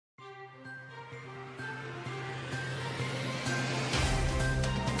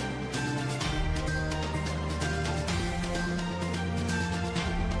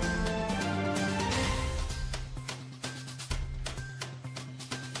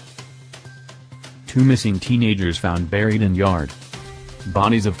Two missing teenagers found buried in yard.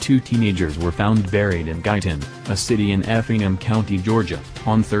 Bodies of two teenagers were found buried in Guyton, a city in Effingham County, Georgia,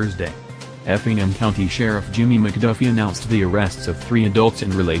 on Thursday. Effingham County Sheriff Jimmy McDuffie announced the arrests of 3 adults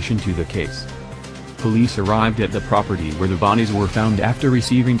in relation to the case. Police arrived at the property where the bodies were found after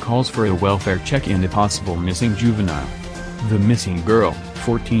receiving calls for a welfare check and a possible missing juvenile. The missing girl,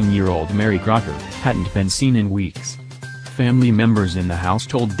 14-year-old Mary Crocker, hadn't been seen in weeks. Family members in the house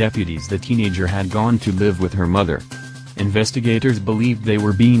told deputies the teenager had gone to live with her mother. Investigators believed they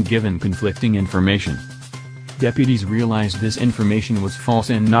were being given conflicting information. Deputies realized this information was false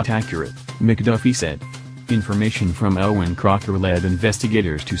and not accurate, McDuffie said. Information from Elwyn Crocker led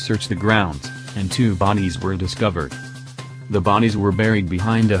investigators to search the grounds, and 2 bodies were discovered. The bodies were buried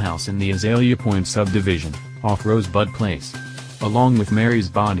behind a house in the Azalea Point subdivision, off Rosebud Place. Along with Mary's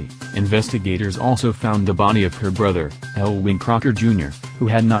body, investigators also found the body of her brother, Elwyn Crocker Jr., who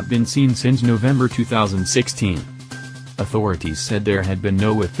had not been seen since November 2016. Authorities said there had been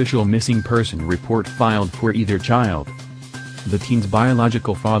no official missing person report filed for either child. The teen's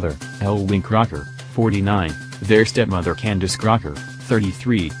biological father, Elwyn Crocker, 49, their stepmother Candace Crocker,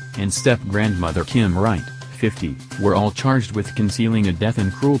 33, and step-grandmother Kim Wright, 50, were all charged with concealing a death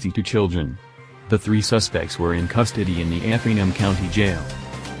and cruelty to children. The 3 suspects were in custody in the Effingham County Jail.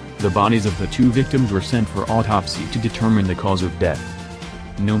 The bodies of the 2 victims were sent for autopsy to determine the cause of death.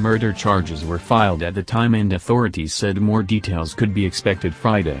 No murder charges were filed at the time, and authorities said more details could be expected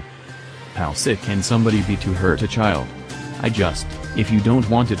Friday. How sick can somebody be to hurt a child? If you don't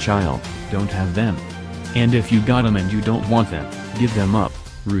want a child, don't have them. And if you got them and you don't want them, give them up,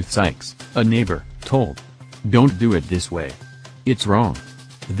 Ruth Sykes, a neighbor, told. Don't do it this way. It's wrong.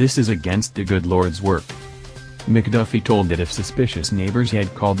 This is against the good Lord's work. McDuffie told that if suspicious neighbors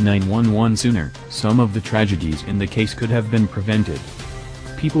had called 911 sooner, some of the tragedies in the case could have been prevented.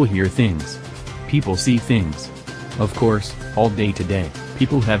 People hear things. People see things. Of course, all day today,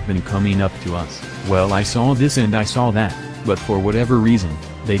 people have been coming up to us, well, I saw this and I saw that, but for whatever reason,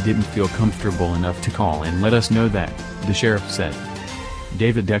 they didn't feel comfortable enough to call and let us know that, the sheriff said.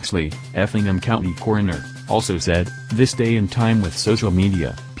 David Dexley, Effingham County coroner, also said, this day and time with social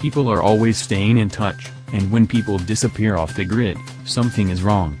media, people are always staying in touch, and when people disappear off the grid, something is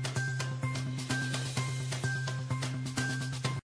wrong.